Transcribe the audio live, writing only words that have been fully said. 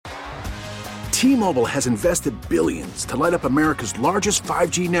T-Mobile has invested billions to light up America's largest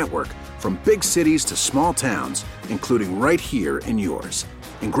 5G network, from big cities to small towns, including right here in yours.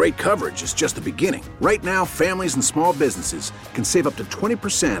 And great coverage is just the beginning. Right now, families and small businesses can save up to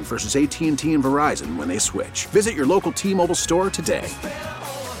 20% versus AT&T and Verizon when they switch. Visit your local T-Mobile store today.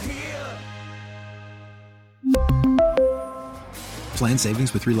 Plan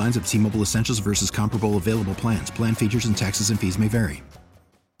savings with 3 lines of T-Mobile Essentials versus comparable available plans. Plan features and taxes and fees may vary.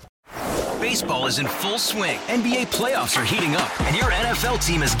 Baseball is in full swing. NBA playoffs are heating up, and your NFL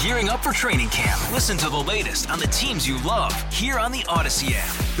team is gearing up for training camp. Listen to the latest on the teams you love here on the Odyssey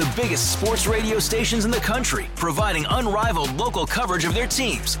app. The biggest sports radio stations in the country, providing unrivaled local coverage of their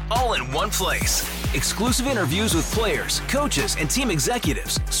teams, all in one place. Exclusive interviews with players, coaches, and team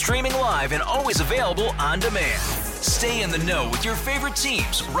executives, streaming live and always available on demand. Stay in the know with your favorite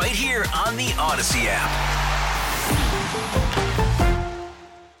teams right here on the Odyssey app.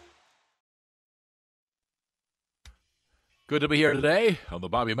 Good to be here today on the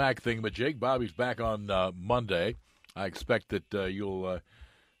Bobby Mack Thingamajig. Bobby's back on Monday. I expect that you'll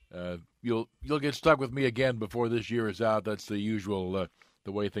get stuck with me again before this year is out. That's the usual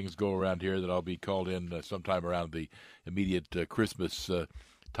the way things go around here. That I'll be called in sometime around the immediate Christmas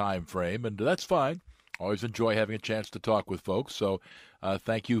time frame, and that's fine. Always enjoy having a chance to talk with folks. So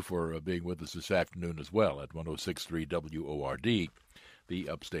thank you for being with us this afternoon as well at 106.3 WORD, the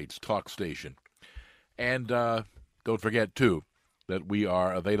Upstate's talk station, and. Don't forget, too, that we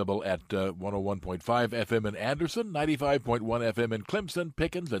are available at 101.5 FM in Anderson, 95.1 FM in Clemson,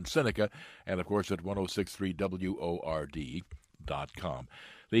 Pickens, and Seneca, and, of course, at 106.3 WORD.com.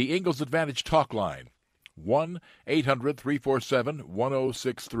 The Ingalls Advantage talk line,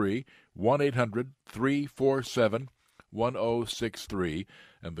 1-800-347-1063, 1-800-347-1063,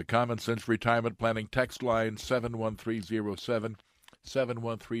 and the Common Sense Retirement Planning text line, 71307,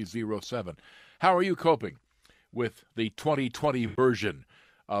 71307. How are you coping with the 2020 version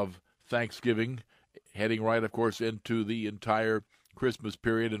of Thanksgiving, heading right, of course, into the entire Christmas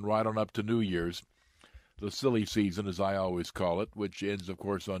period and right on up to New Year's, the silly season, as I always call it, which ends, of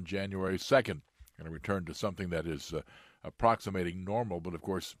course, on January 2nd, and a return to something that is approximating normal. But, of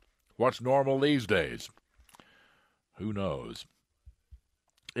course, what's normal these days? Who knows?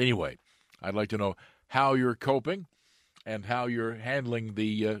 Anyway, I'd like to know how you're coping and how you're handling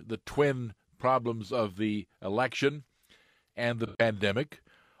the twin problems of the election and the pandemic,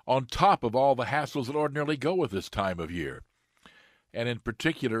 on top of all the hassles that ordinarily go with this time of year. And in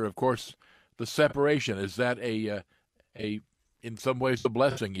particular, of course, the separation. Is that a in some ways a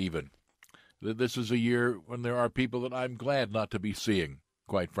blessing even? This is a year when there are people that I'm glad not to be seeing,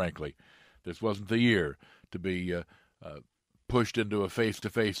 quite frankly. This wasn't the year to be pushed into a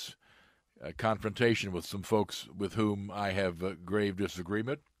face-to-face confrontation with some folks with whom I have grave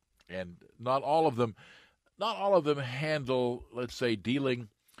disagreement. And not all of them handle, let's say, dealing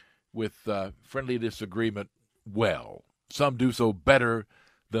with friendly disagreement well. Some do so better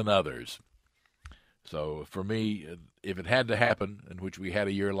than others. So for me, if it had to happen, in which we had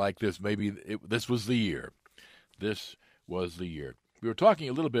a year like this, maybe this was the year. This was the year. We were talking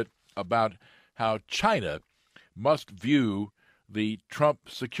a little bit about how China must view the Trump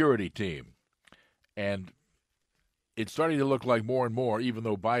security team. And it's starting to look like more and more, even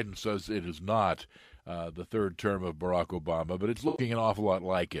though Biden says it is not the third term of Barack Obama, but it's looking an awful lot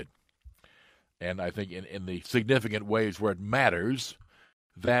like it. And I think in the significant ways where it matters,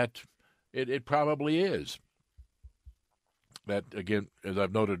 that it probably is. That, again, as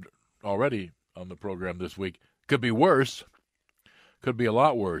I've noted already on the program this week, could be worse, could be a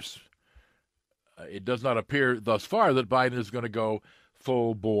lot worse. It does not appear thus far that Biden is going to go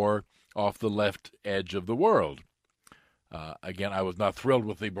full bore off the left edge of the world. Again, I was not thrilled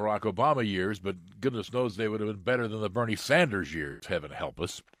with the Barack Obama years, but goodness knows they would have been better than the Bernie Sanders years, heaven help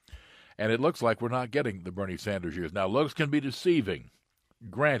us. And it looks like we're not getting the Bernie Sanders years. Now, looks can be deceiving,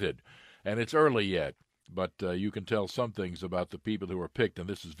 granted, and it's early yet, but you can tell some things about the people who are picked, and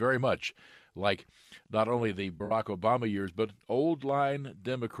this is very much like not only the Barack Obama years, but old-line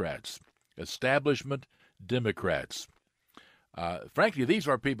Democrats, establishment Democrats. Frankly, these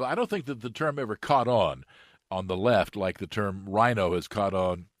are people, I don't think that the term ever caught on the left like the term rhino has caught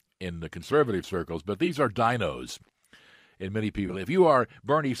on in the conservative circles, but these are dinos in many people. If you are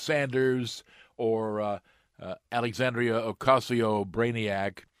Bernie Sanders or Alexandria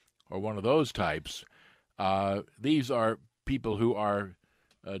Ocasio-Brainiac or one of those types, these are people who are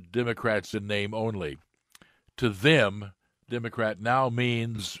Democrats in name only. To them, Democrat now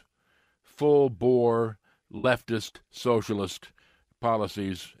means full-bore leftist socialist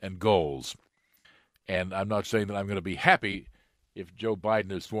policies and goals. And I'm not saying that I'm going to be happy if Joe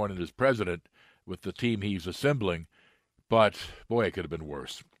Biden is sworn in as president with the team he's assembling. But, boy, it could have been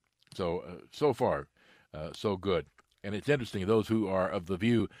worse. So far, so good. And it's interesting, those who are of the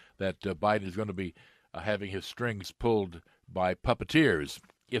view that Biden is going to be having his strings pulled by puppeteers.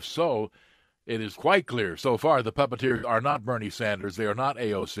 If so, it is quite clear so far the puppeteers are not Bernie Sanders, they are not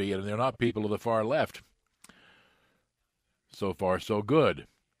AOC, and they're not people of the far left. So far, so good.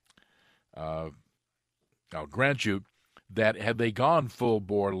 I'll grant you that had they gone full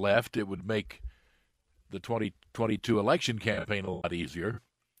bore left, it would make the 2022 election campaign a lot easier.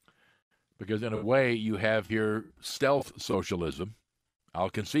 Because in a way, you have here stealth socialism. I'll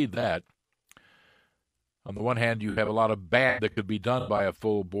concede that. On the one hand, you have a lot of bad that could be done by a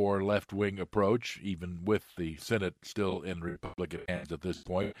full-bore left-wing approach, even with the Senate still in Republican hands at this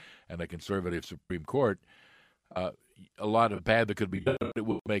point and a conservative Supreme Court. A lot of bad that could be done. It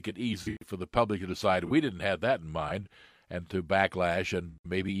will make it easy for the public to decide we didn't have that in mind and to backlash and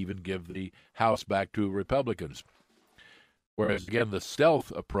maybe even give the House back to Republicans. Whereas, again, the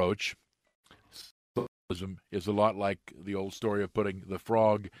stealth approach is a lot like the old story of putting the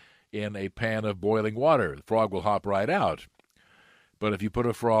frog in a pan of boiling water. The frog will hop right out. But if you put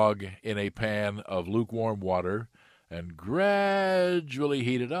a frog in a pan of lukewarm water and gradually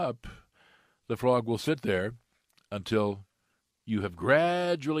heat it up, the frog will sit there until you have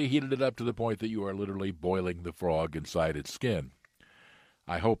gradually heated it up to the point that you are literally boiling the frog inside its skin.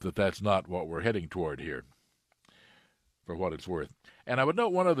 I hope that that's not what we're heading toward here, for what it's worth. And I would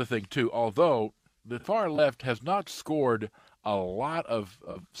note one other thing, too. Although the far left has not scored a lot of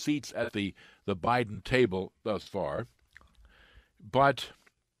seats at the Biden table thus far, but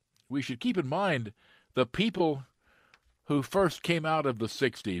we should keep in mind the people who first came out of the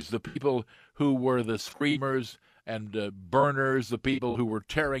 60s, the people who were the screamers and burners, the people who were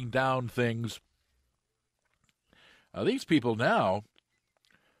tearing down things. These people now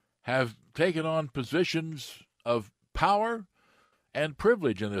have taken on positions of power and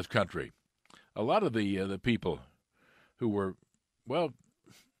privilege in this country. A lot of the people who were, well,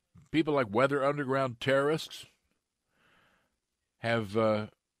 people like Weather Underground terrorists have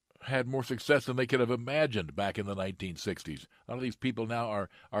had more success than they could have imagined back in the 1960s. A lot of these people now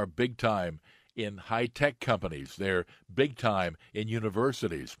are big time in high-tech companies. They're big time in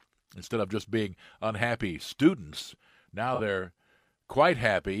universities. Instead of just being unhappy students, now they're quite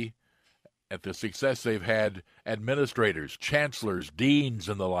happy at the success they've had administrators, chancellors, deans,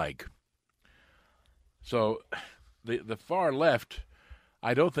 and the like. So the far left,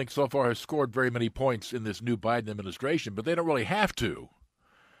 I don't think so far has scored very many points in this new Biden administration, but they don't really have to.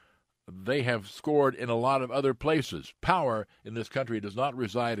 They have scored in a lot of other places. Power in this country does not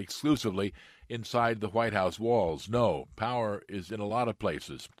reside exclusively inside the White House walls. No, power is in a lot of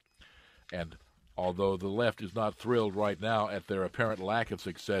places. And although the left is not thrilled right now at their apparent lack of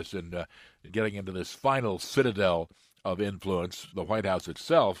success in getting into this final citadel of influence, the White House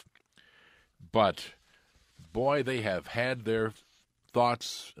itself, but boy, they have had their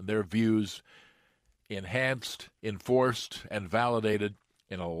thoughts and their views enhanced, enforced, and validated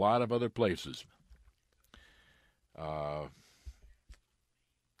in a lot of other places.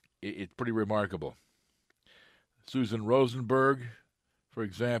 It's pretty remarkable. Susan Rosenberg, for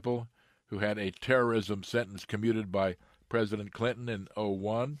example, who had a terrorism sentence commuted by President Clinton in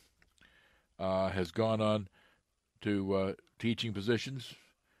 2001, has gone on to teaching positions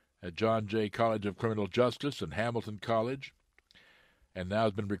at John Jay College of Criminal Justice and Hamilton College, and now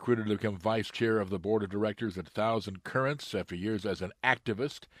has been recruited to become vice chair of the board of directors at Thousand Currents after years as an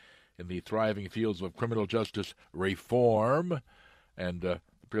activist in the thriving fields of criminal justice reform and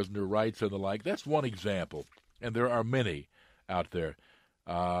prisoner rights and the like. That's one example, and there are many out there.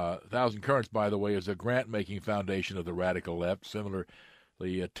 Thousand Currents, by the way, is a grant-making foundation of the radical left, similarly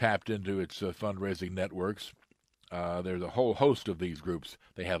tapped into its fundraising networks. There's a whole host of these groups.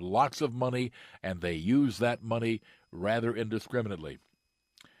 They have lots of money, and they use that money rather indiscriminately.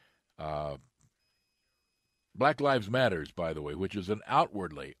 Black Lives Matters, by the way, which is an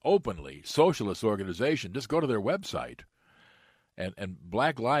outwardly, openly socialist organization. Just go to their website. And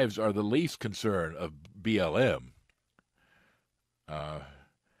Black Lives are the least concern of BLM.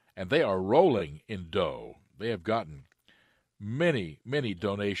 And they are rolling in dough. They have gotten many, many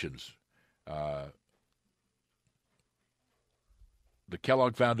donations. The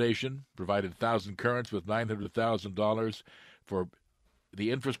Kellogg Foundation provided Thousand Currents with $900,000 for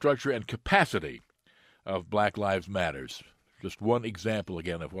the infrastructure and capacity of Black Lives Matters. Just one example,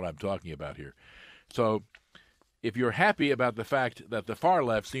 again, of what I'm talking about here. So if you're happy about the fact that the far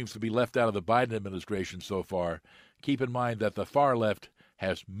left seems to be left out of the Biden administration so far, keep in mind that the far left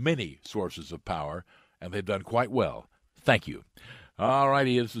has many sources of power, and they've done quite well. Thank you. All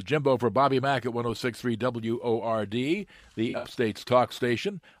righty, this is Jimbo for Bobby Mack at 106.3 WORD, the Upstate's talk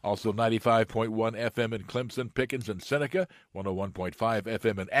station. Also 95.1 FM in Clemson, Pickens, and Seneca, 101.5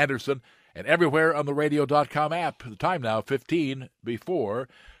 FM in Anderson, and everywhere on the radio.com app. The time now, 15 before,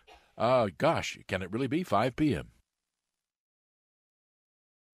 can it really be 5 p.m.?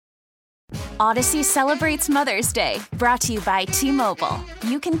 Odyssey celebrates Mother's Day, brought to you by T-Mobile.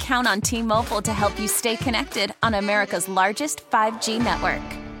 You can count on T-Mobile to help you stay connected on America's largest 5G network.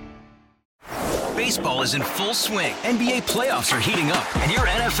 Baseball is in full swing. NBA playoffs are heating up, and your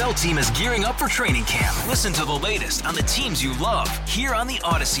NFL team is gearing up for training camp. Listen to the latest on the teams you love here on the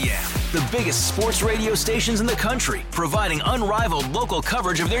Odyssey app. The biggest sports radio stations in the country, providing unrivaled local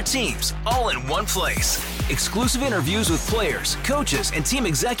coverage of their teams, all in one place. Exclusive interviews with players, coaches, and team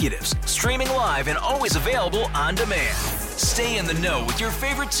executives, streaming live and always available on demand. Stay in the know with your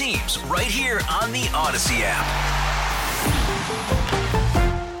favorite teams right here on the Odyssey app.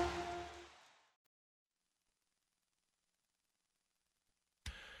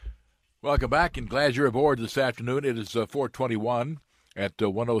 Welcome back, and glad you're aboard this afternoon. It is 4:21 at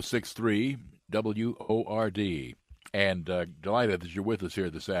 106.3 WORD, and delighted that you're with us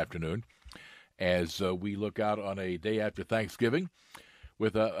here this afternoon as we look out on a day after Thanksgiving.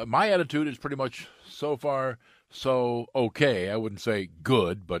 With my attitude is pretty much so far so okay. I wouldn't say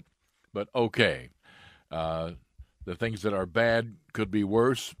good, but okay. The things that are bad could be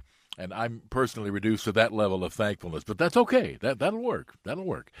worse, and I'm personally reduced to that level of thankfulness. But that's okay. That'll work. That'll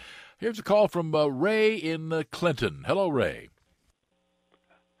work. Here's a call from Ray in Clinton. Hello, Ray.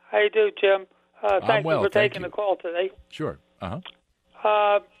 How you do, Jim? Thank well, you for thank taking you. the call today. Sure.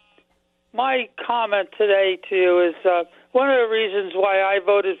 My comment today to you is one of the reasons why I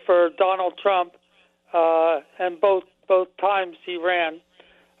voted for Donald Trump, and both times he ran,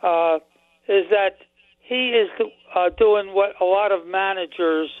 is that he is doing what a lot of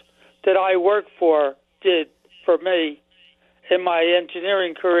managers that I work for did for me in my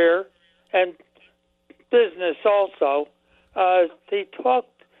engineering career and business also. They talk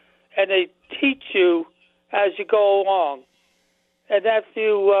and they teach you as you go along. And if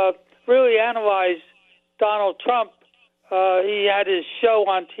you really analyze Donald Trump, he had his show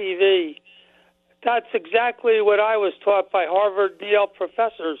on TV. That's exactly what I was taught by Harvard Yale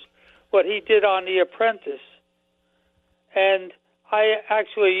professors, what he did on The Apprentice. And I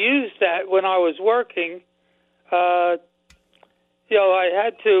actually used that when I was working. I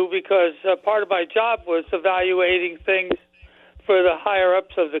had to, because part of my job was evaluating things for the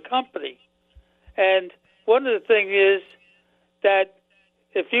higher-ups of the company. And one of the things is that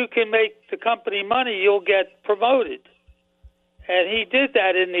if you can make the company money, you'll get promoted. And he did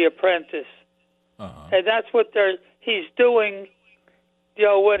that in The Apprentice. Uh-huh. And that's what he's doing,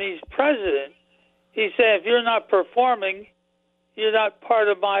 when he's president. He's saying, if you're not performing, you're not part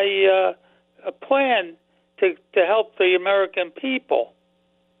of my plan to help the American people.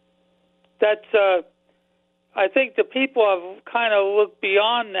 That's, I think the people have kind of looked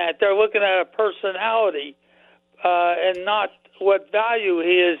beyond that. They're looking at a personality and not what value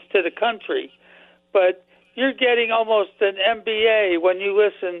he is to the country. But you're getting almost an MBA when you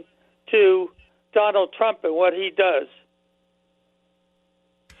listen to Donald Trump and what he does.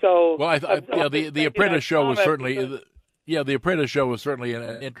 So, well, the Apprentice show was certainly. The Apprentice show was certainly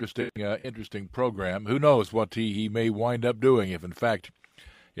an interesting program. Who knows what he may wind up doing if, in fact,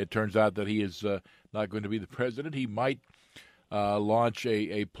 it turns out that he is not going to be the president. He might launch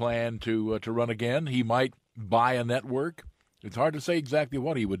a plan to run again. He might buy a network. It's hard to say exactly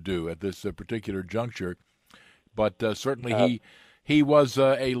what he would do at this particular juncture, but certainly he was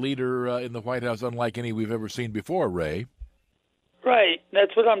a leader in the White House unlike any we've ever seen before, Ray. Right.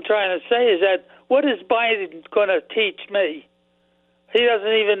 That's what I'm trying to say, is that what is Biden going to teach me? He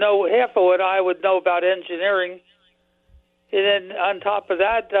doesn't even know half of what I would know about engineering. And then on top of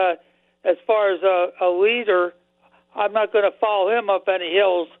that, as far as a leader, I'm not going to follow him up any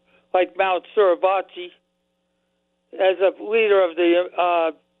hills like Mount Suribachi as a leader of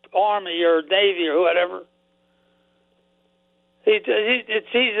the Army or Navy or whatever. He's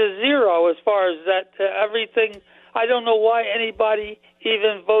a zero as far as that everything. I don't know why anybody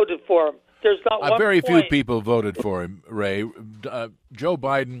even voted for him. There's not one very point. few people voted for him, Ray. Joe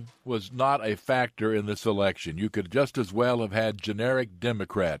Biden was not a factor in this election. You could just as well have had generic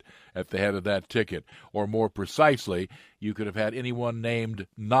Democrat at the head of that ticket. Or more precisely, you could have had anyone named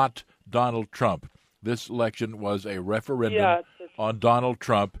not Donald Trump. This election was a referendum on Donald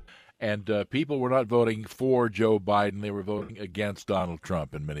Trump, and people were not voting for Joe Biden. They were voting against Donald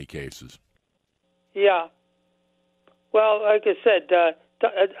Trump in many cases. Yeah. Well, like I said,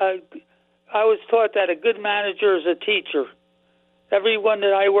 I was taught that a good manager is a teacher. Everyone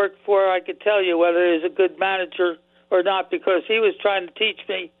that I worked for, I could tell you whether he's a good manager or not, because he was trying to teach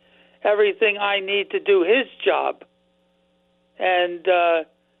me everything I need to do his job, and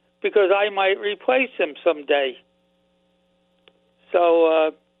because I might replace him someday.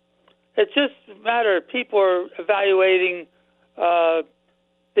 So it's just a matter of people are evaluating the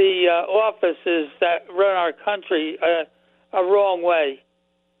offices that run our country a wrong way.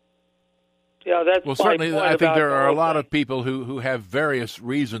 Yeah, that's well. Certainly, I think there are a lot thing. of people who have various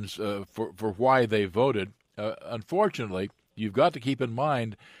reasons for why they voted. Unfortunately, you've got to keep in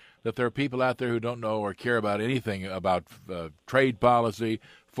mind that there are people out there who don't know or care about anything about trade policy,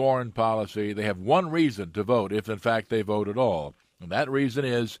 foreign policy. They have one reason to vote, if in fact they vote at all, and that reason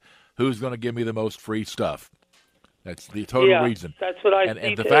is who's going to give me the most free stuff. That's the total reason. That's what I see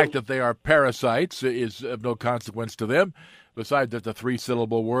and the too. fact that they are parasites is of no consequence to them. Besides, it's a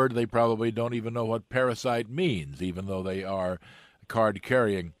three-syllable word. They probably don't even know what parasite means, even though they are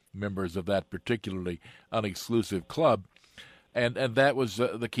card-carrying members of that particularly unexclusive club. And that was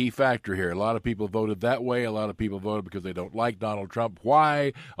the key factor here. A lot of people voted that way. A lot of people voted because they don't like Donald Trump.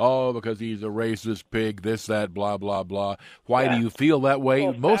 Why? Oh, because he's a racist pig, this, that, blah, blah, blah. Why do you feel that way?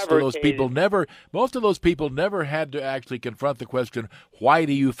 Well, most of those people never had to actually confront the question, why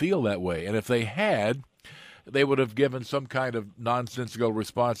do you feel that way? And if they had, they would have given some kind of nonsensical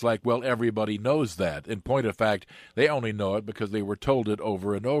response like, well, everybody knows that. In point of fact, they only know it because they were told it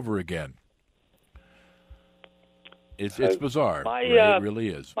over and over again. It's bizarre. It really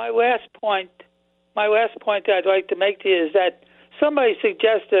is. My last point that I'd like to make to you is that somebody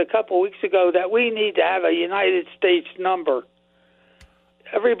suggested a couple of weeks ago that we need to have a United States number.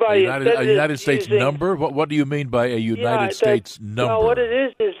 Everybody, a United States number? What do you mean by a United States number? Well, what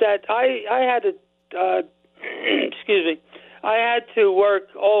it is that I had to, excuse me, I had to work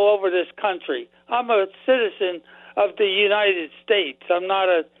all over this country. I'm a citizen of the United States. I'm not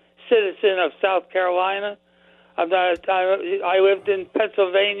a citizen of South Carolina. I lived in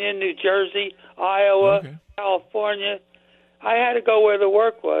Pennsylvania, New Jersey, Iowa, California. I had to go where the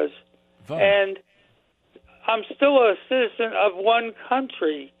work was. Fine. And I'm still a citizen of one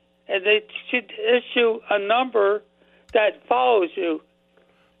country, and they should issue a number that follows you.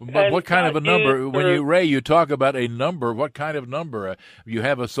 But what kind of a number? When you talk about a number, what kind of number? You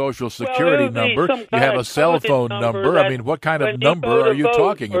have a Social Security number. You have a cell phone number. I mean, what kind of number are you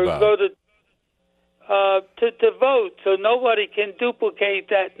talking about? To vote, so nobody can duplicate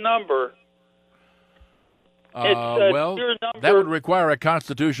that number. Well, that would require a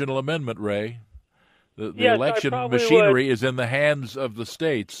constitutional amendment, Ray. The election machinery is in the hands of the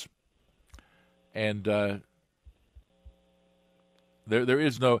states, and there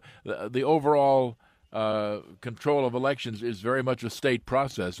is no the overall control of elections is very much a state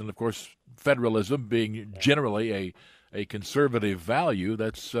process, and of course, federalism being generally a conservative value,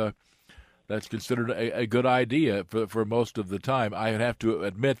 that's considered a good idea for most of the time. I have to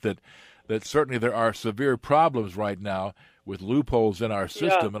admit that certainly there are severe problems right now with loopholes in our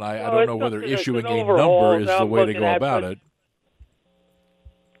system, and I don't know whether issuing a number is the way to go about it.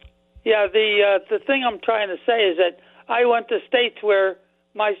 Yeah, the thing I'm trying to say is that I went to states where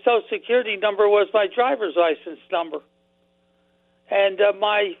my Social Security number was my driver's license number, and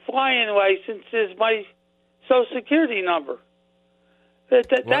my flying license is my Social Security number. In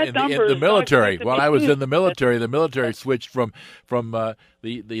the military, while I was in the military switched from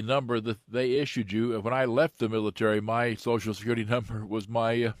the number that they issued you. When I left the military, my Social Security number was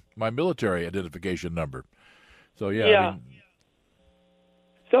my military identification number. So I mean,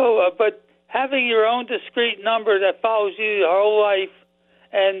 but having your own discrete number that follows you your whole life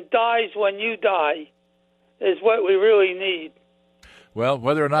and dies when you die is what we really need. Well,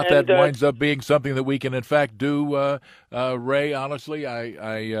 whether or not that winds up being something that we can in fact do, Ray, honestly,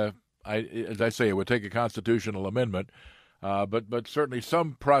 I as I say, it would take a constitutional amendment. But certainly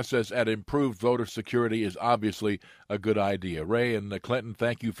some process at improved voter security is obviously a good idea. Ray and Clinton,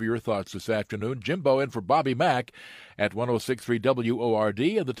 thank you for your thoughts this afternoon. Jimbo in for Bobby Mack at 106.3 WORD,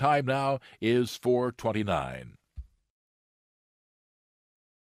 and the time now is 4:29.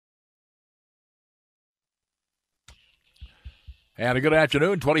 And a good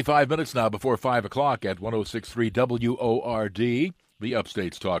afternoon, 25 minutes now before 5 o'clock at 106.3 WORD, the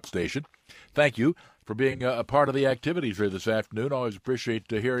Upstate's talk station. Thank you for being a part of the activities here this afternoon. Always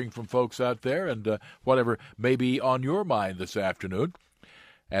appreciate hearing from folks out there and whatever may be on your mind this afternoon.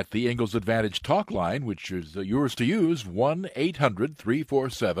 At the Ingalls Advantage talk line, which is yours to use,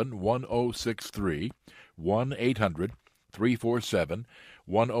 1-800-347-1063,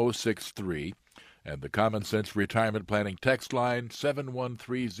 1-800-347-1063. And the Common Sense Retirement Planning text line,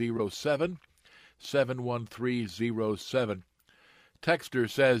 71307, 71307. texter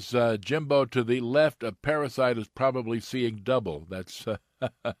says, Jimbo, to the left, a parasite is probably seeing double. That's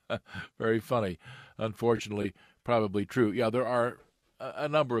very funny. Unfortunately, probably true. Yeah, there are a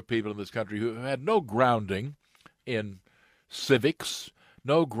number of people in this country who have had no grounding in civics,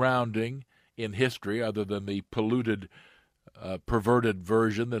 no grounding in history other than the polluted, perverted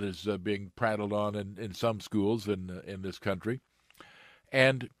version that is being prattled on in some schools in this country.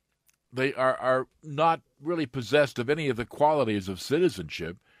 And they are not really possessed of any of the qualities of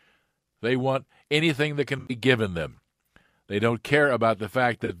citizenship. They want anything that can be given them. They don't care about the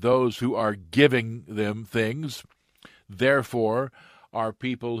fact that those who are giving them things, therefore, are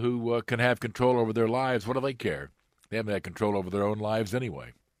people who can have control over their lives. What do they care? They haven't had control over their own lives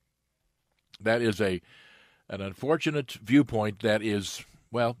anyway. That is an unfortunate viewpoint that is,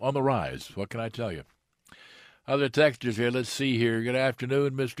 well, on the rise. What can I tell you? Other texters here. Let's see here. Good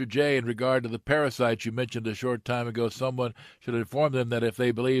afternoon, Mr. J. In regard to the parasites you mentioned a short time ago, someone should inform them that if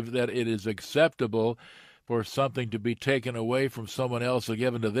they believe that it is acceptable for something to be taken away from someone else or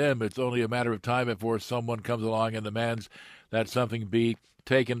given to them, it's only a matter of time before someone comes along and demands that something be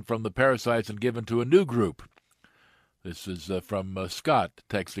taken from the parasites and given to a new group. This is from Scott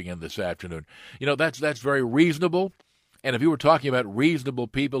texting in this afternoon. You know, that's very reasonable. And if you were talking about reasonable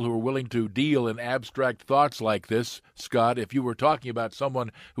people who are willing to deal in abstract thoughts like this, Scott, if you were talking about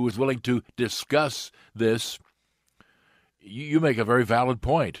someone who was willing to discuss this, you make a very valid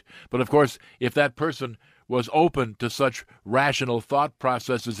point. But, of course, if that person was open to such rational thought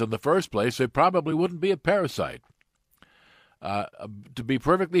processes in the first place, it probably wouldn't be a parasite. To be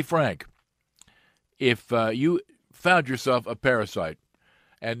perfectly frank, if you found yourself a parasite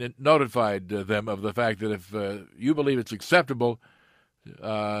and it notified them of the fact that if you believe it's acceptable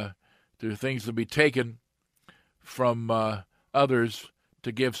to things to be taken from others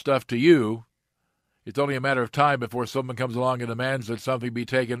to give stuff to you, it's only a matter of time before someone comes along and demands that something be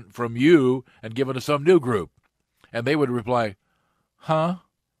taken from you and given to some new group. And they would reply, huh?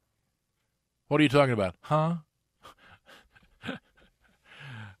 What are you talking about? Huh?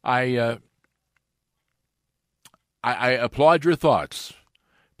 I applaud your thoughts,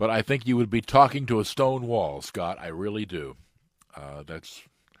 but I think you would be talking to a stone wall, Scott. I really do. That's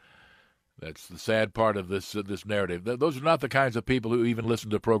the sad part of this narrative. Those are not the kinds of people who even listen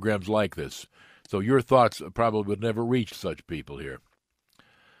to programs like this. So your thoughts probably would never reach such people here.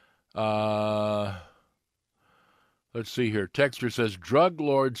 Let's see here. Texter says, drug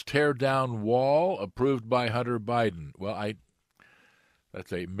lords tear down wall approved by Hunter Biden. Well,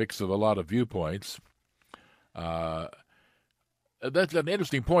 that's a mix of a lot of viewpoints. That's an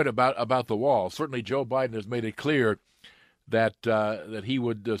interesting point about the wall. Certainly Joe Biden has made it clear that he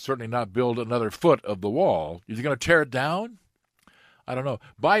would certainly not build another foot of the wall. Is he going to tear it down? I don't know.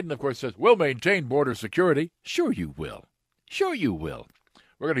 Biden, of course, says, we'll maintain border security. Sure you will. Sure you will.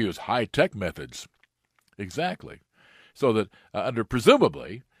 We're going to use high-tech methods. Exactly. So that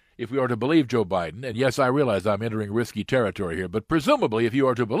presumably, if we are to believe Joe Biden, and yes, I realize I'm entering risky territory here, but presumably if you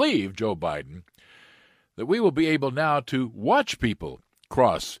are to believe Joe Biden, that we will be able now to watch people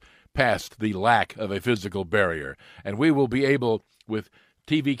cross past the lack of a physical barrier, and we will be able, with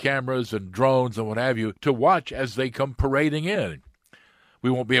TV cameras and drones and what have you, to watch as they come parading in. We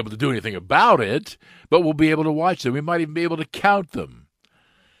won't be able to do anything about it, but we'll be able to watch them. We might even be able to count them.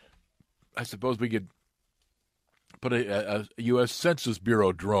 I suppose we could put a U.S. Census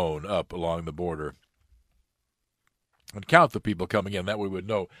Bureau drone up along the border and count the people coming in. That way we would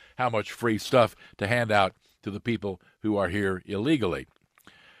know how much free stuff to hand out to the people who are here illegally.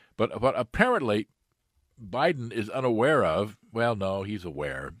 But apparently Biden is unaware of, well, no, he's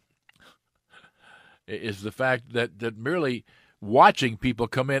aware, is the fact that merely watching people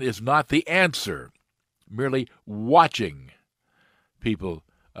come in is not the answer. Merely watching people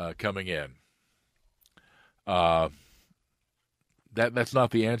coming in. That's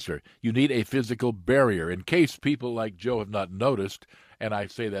not the answer. You need a physical barrier. In case people like Joe have not noticed, and I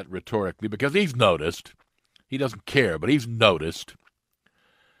say that rhetorically because he's noticed. He doesn't care, but he's noticed.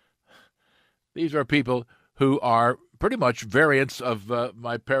 These are people who are pretty much variants of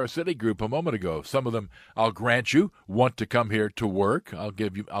my parasitic group a moment ago. Some of them, I'll grant you, want to come here to work. I'll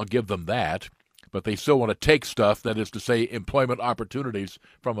give them that. But they still want to take stuff, that is to say, employment opportunities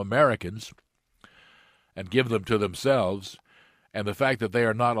from Americans, and give them to themselves. And the fact that they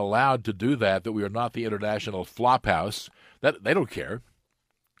are not allowed to do that we are not the international flophouse, that they don't care.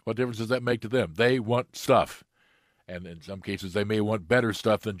 What difference does that make to them? They want stuff. And in some cases, they may want better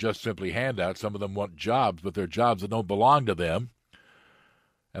stuff than just simply handouts. Some of them want jobs, but they're jobs that don't belong to them.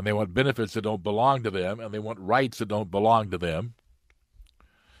 And they want benefits that don't belong to them. And they want rights that don't belong to them.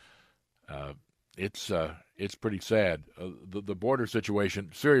 it's pretty sad. The border situation,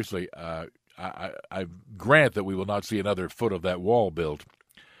 seriously, I grant that we will not see another foot of that wall built,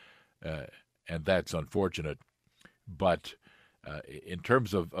 and that's unfortunate. But in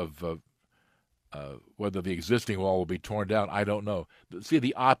terms of whether the existing wall will be torn down, I don't know. See,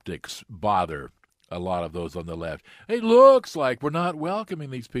 the optics bother a lot of those on the left. It looks like we're not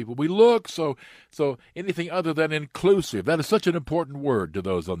welcoming these people. We look so anything other than inclusive. That is such an important word to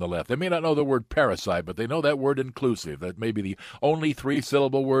those on the left. They may not know the word parasite, but they know that word inclusive. That may be the only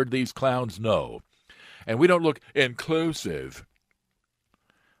 3-syllable word these clowns know. And we don't look inclusive.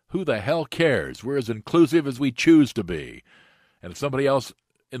 Who the hell cares? We're as inclusive as we choose to be. And if somebody else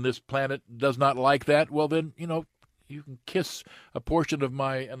in this planet does not like that, well then, you can kiss a portion of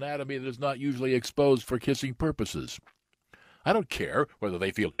my anatomy that is not usually exposed for kissing purposes. I don't care whether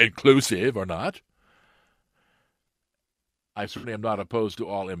they feel inclusive or not. I certainly am not opposed to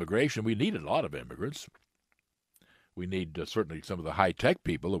all immigration. We need a lot of immigrants. We need certainly some of the high-tech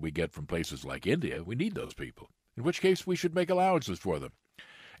people that we get from places like India. We need those people, in which case we should make allowances for them.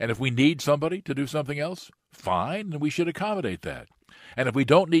 And if we need somebody to do something else, fine, then we should accommodate that. And if we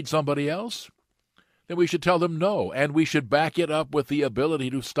don't need somebody else, then we should tell them no, and we should back it up with the ability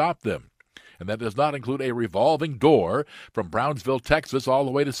to stop them. And that does not include a revolving door from Brownsville, Texas, all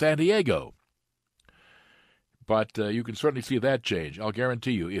the way to San Diego. But you can certainly see that change. I'll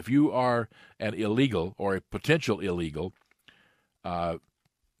guarantee you, if you are an illegal or a potential illegal,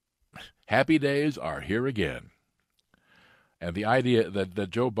 happy days are here again. And the idea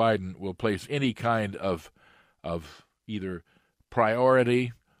that Joe Biden will place any kind of either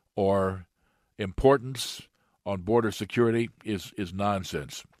priority or importance on border security is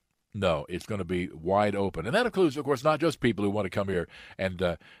nonsense. No, it's going to be wide open. And that includes, of course, not just people who want to come here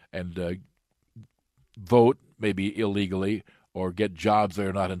and vote, maybe illegally, or get jobs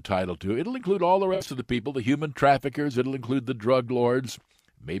they're not entitled to. It'll include all the rest of the people, the human traffickers. It'll include the drug lords,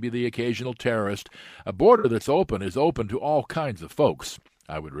 maybe the occasional terrorist. A border that's open is open to all kinds of folks,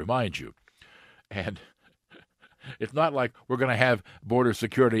 I would remind you. And it's not like we're going to have border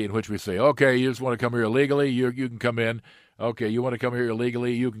security in which we say, okay, you just want to come here illegally, you can come in. Okay, you want to come here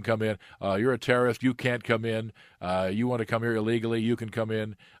illegally, you can come in. You're a terrorist, you can't come in. You want to come here illegally, you can come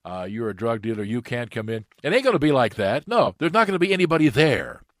in. You're a drug dealer, you can't come in. It ain't going to be like that. No, there's not going to be anybody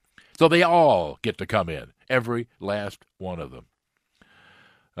there. So they all get to come in, every last one of them.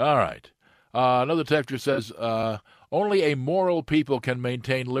 All right. Another texter says, only a moral people can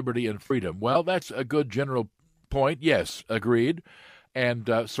maintain liberty and freedom. Well, that's a good general point. Yes, agreed. And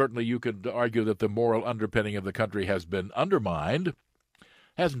certainly you could argue that the moral underpinning of the country has been undermined.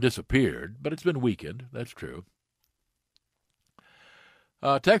 Hasn't disappeared, but it's been weakened. That's true.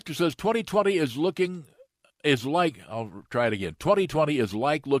 Texter says 2020 is like, I'll try it again. 2020 is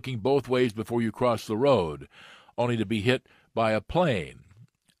like looking both ways before you cross the road, only to be hit by a plane.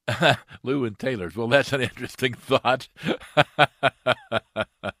 Lou and Taylor's. Well, that's an interesting thought.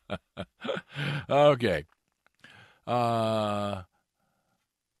 Okay.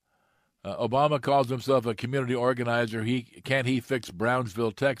 Obama calls himself a community organizer. Can't he fix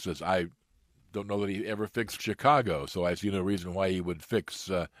Brownsville, Texas? I don't know that he ever fixed Chicago, so I see no reason why he would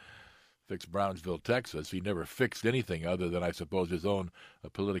fix Brownsville, Texas. He never fixed anything other than, I suppose, his own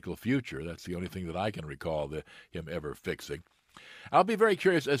political future. That's the only thing that I can recall him ever fixing. I'll be very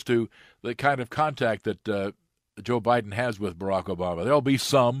curious as to the kind of contact that Joe Biden has with Barack Obama. There'll be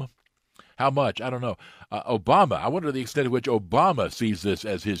some. How much? I don't know. Obama, I wonder the extent to which Obama sees this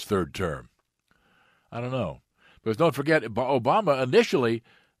as his third term. I don't know. Because don't forget, Obama initially,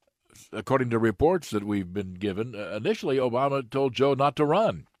 according to reports that we've been given, initially Obama told Joe not to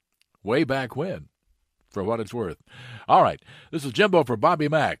run. Way back when, for what it's worth. All right. This is Jimbo for Bobby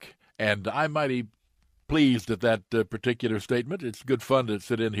Mack, and I'm mighty pleased at that particular statement. It's good fun to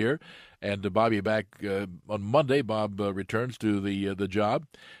sit in here. And Bobby back on Monday. Bob returns to the job.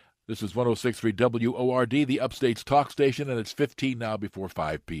 This is 106.3 WORD, the Upstate's talk station, and it's 15 now before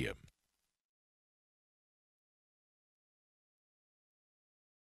 5 p.m.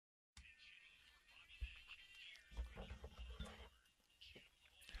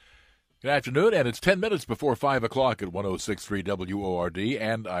 Good afternoon, and it's 10 minutes before 5 o'clock at 106.3 WORD,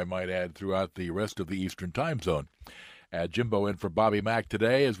 and I might add throughout the rest of the Eastern Time Zone. Jimbo in for Bobby Mack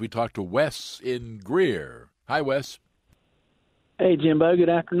today as we talk to Wes in Greer. Hi, Wes. Hey, Jimbo. Good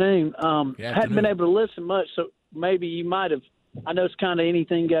afternoon. Hadn't been able to listen much, so maybe you might have. I know it's kind of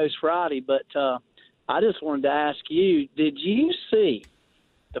anything goes Friday, but I just wanted to ask you, did you see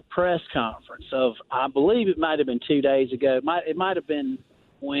the press conference of, I believe it might have been 2 days ago, it might have been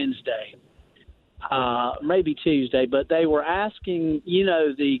Wednesday, maybe Tuesday, but they were asking,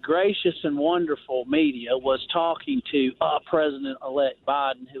 the gracious and wonderful media was talking to President-elect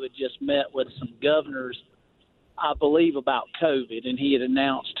Biden, who had just met with some governors, I believe, about COVID, and he had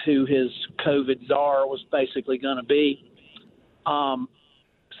announced who his COVID czar was basically going to be.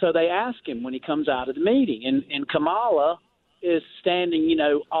 So they asked him when he comes out of the meeting, and Kamala is standing,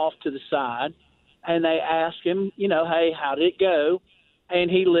 off to the side, and they ask him, hey, how did it go? And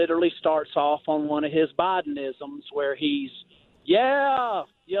he literally starts off on one of his Bidenisms where he's,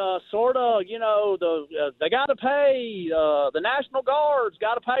 sort of, they got to pay, the National Guard's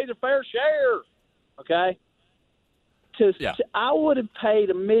got to pay the fair share, okay? I would have paid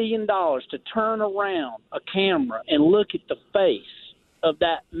 $1 million to turn around a camera and look at the face of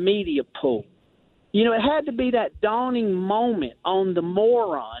that media pool. It had to be that dawning moment on the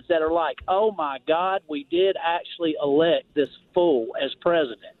morons that are like, oh, my God, we did actually elect this fool as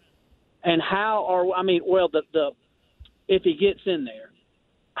president. And if he gets in there,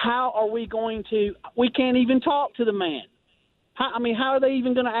 how are we going to – we can't even talk to the man. How are they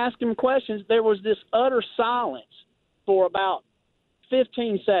even going to ask him questions? There was this utter silence for about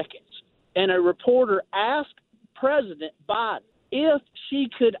 15 seconds, and a reporter asked President Biden if she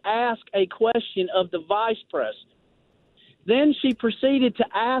could ask a question of the vice president. Then she proceeded to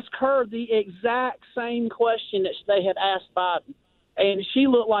ask her the exact same question that they had asked Biden, and she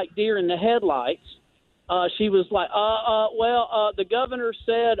looked like deer in the headlights. She was like, the governor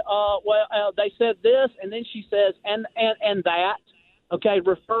said, they said this, and then she says, and that, okay,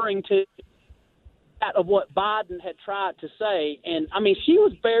 referring to that of what Biden had tried to say. And, she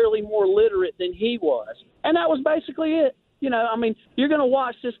was barely more literate than he was, and that was basically it. You're going to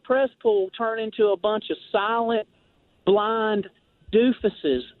watch this press pool turn into a bunch of silent, blind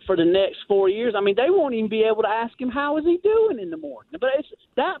doofuses for the next 4 years. They won't even be able to ask him, how is he doing in the morning? But it's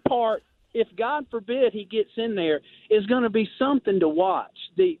that part, if God forbid he gets in there, is going to be something to watch.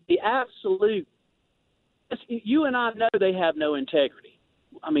 The absolute – you and I know they have no integrity.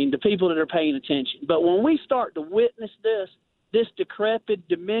 The people that are paying attention. But when we start to witness this decrepit,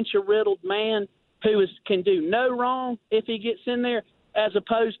 dementia-riddled man – who can do no wrong if he gets in there, as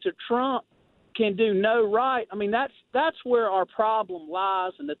opposed to Trump can do no right. That's where our problem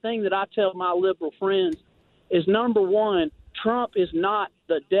lies. And the thing that I tell my liberal friends is, number one, Trump is not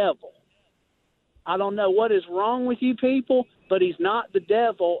the devil. I don't know what is wrong with you people, but he's not the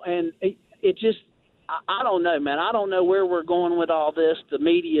devil. And it just, I don't know, man. I don't know where we're going with all this. The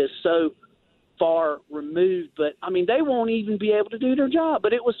media is so far removed, but they won't even be able to do their job.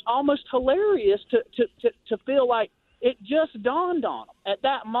 But it was almost hilarious to feel like it just dawned on him at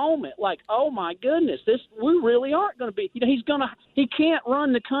that moment, like, oh my goodness, we really aren't going to be. He can't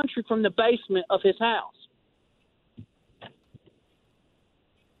run the country from the basement of his house.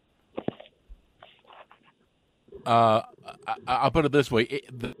 I'll put it this way: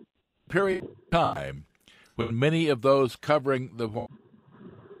 the period of time when many of those covering the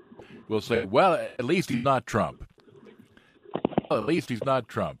will say, well, at least he's not Trump. Well, at least he's not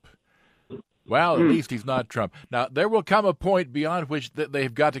Trump. Well, at least he's not Trump. Now, there will come a point beyond which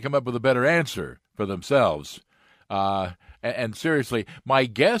they've got to come up with a better answer for themselves. And seriously, my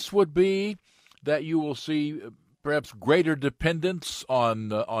guess would be that you will see perhaps greater dependence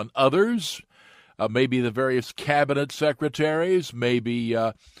on others, maybe the various cabinet secretaries, maybe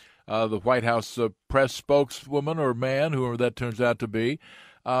the White House press spokeswoman or man, whoever that turns out to be.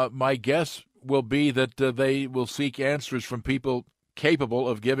 My guess will be that they will seek answers from people capable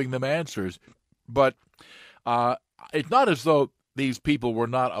of giving them answers. But it's not as though these people were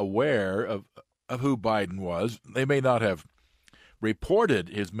not aware of who Biden was. They may not have reported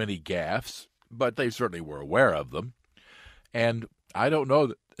his many gaffes, but they certainly were aware of them. And I don't know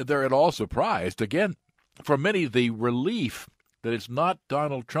that they're at all surprised. Again, for many, the relief that it's not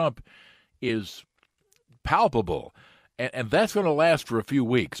Donald Trump is palpable. And that's going to last for a few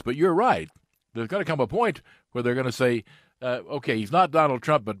weeks. But you're right. There's going to come a point where they're going to say, okay, he's not Donald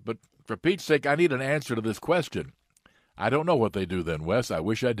Trump, but for Pete's sake, I need an answer to this question. I don't know what they do then, Wes. I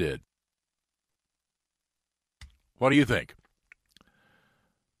wish I did. What do you think?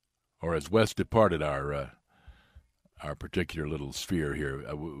 Or has Wes departed our particular little sphere here?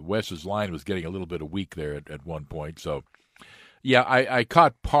 Wes's line was getting a little bit weak there at one point, so... Yeah, I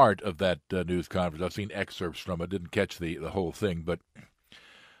caught part of that news conference. I've seen excerpts from it. Didn't catch the whole thing. But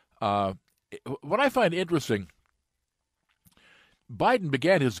what I find interesting, Biden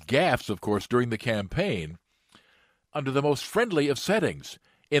began his gaffes, of course, during the campaign under the most friendly of settings,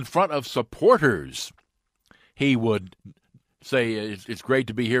 in front of supporters. He would say it's great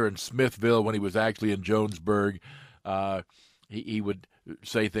to be here in Smithville when he was actually in Jonesburg. He would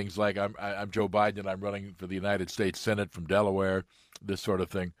say things like, I'm Joe Biden and I'm running for the United States Senate from Delaware, this sort of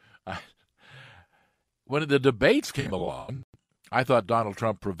thing. When the debates came along, I thought Donald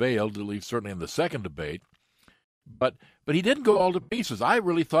Trump prevailed, at least certainly in the second debate. But he didn't go all to pieces. I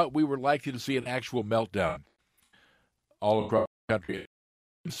really thought we were likely to see an actual meltdown all across the country. I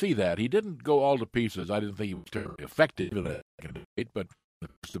didn't see that. He didn't go all to pieces. I didn't think he was terribly effective in the second debate, but the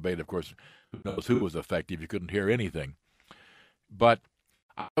first debate, of course, who knows who was effective? You couldn't hear anything. But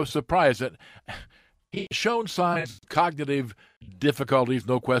I was surprised that he's shown signs of cognitive difficulties,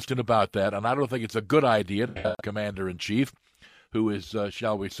 no question about that, and I don't think it's a good idea to have a commander-in-chief who is,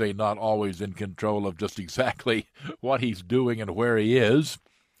 shall we say, not always in control of just exactly what he's doing and where he is.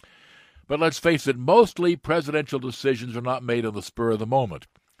 But let's face it, mostly presidential decisions are not made on the spur of the moment.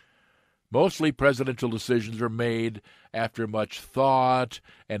 Mostly presidential decisions are made after much thought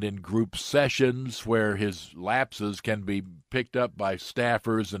and in group sessions where his lapses can be picked up by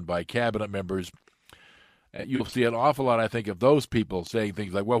staffers and by cabinet members. You'll see an awful lot, I think, of those people saying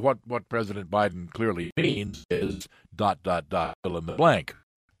things like, well, what President Biden clearly means is ... fill in the blank.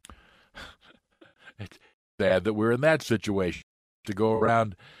 It's sad that we're in that situation, to go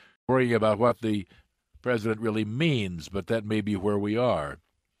around worrying about what the president really means, but that may be where we are.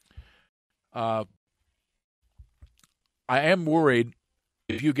 I am worried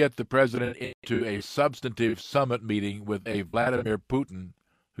if you get the president into a substantive summit meeting with a Vladimir Putin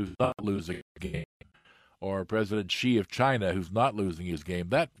who's not losing the game, or President Xi of China who's not losing his game.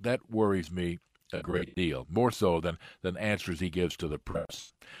 That worries me a great deal, more so than answers he gives to the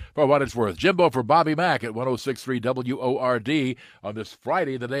press. For what it's worth, Jimbo for Bobby Mack at 106.3 WORD on this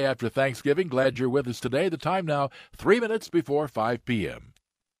Friday, the day after Thanksgiving. Glad you're with us today. The time now, 3 minutes before 5 p.m.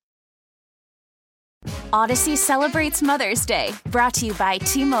 Odyssey celebrates Mother's Day, brought to you by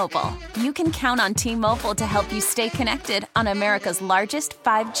T-Mobile. You can count on T-Mobile to help you stay connected on America's largest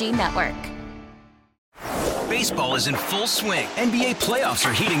 5G network. Baseball is in full swing. NBA playoffs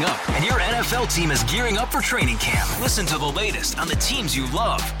are heating up, and your NFL team is gearing up for training camp. Listen to the latest on the teams you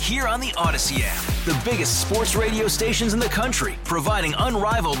love here on the Odyssey app. The biggest sports radio stations in the country, providing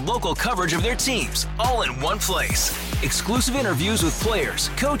unrivaled local coverage of their teams, all in one place. Exclusive interviews with players,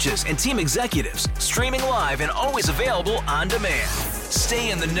 coaches, and team executives, streaming live and always available on demand.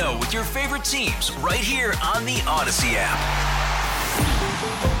 Stay in the know with your favorite teams right here on the Odyssey app.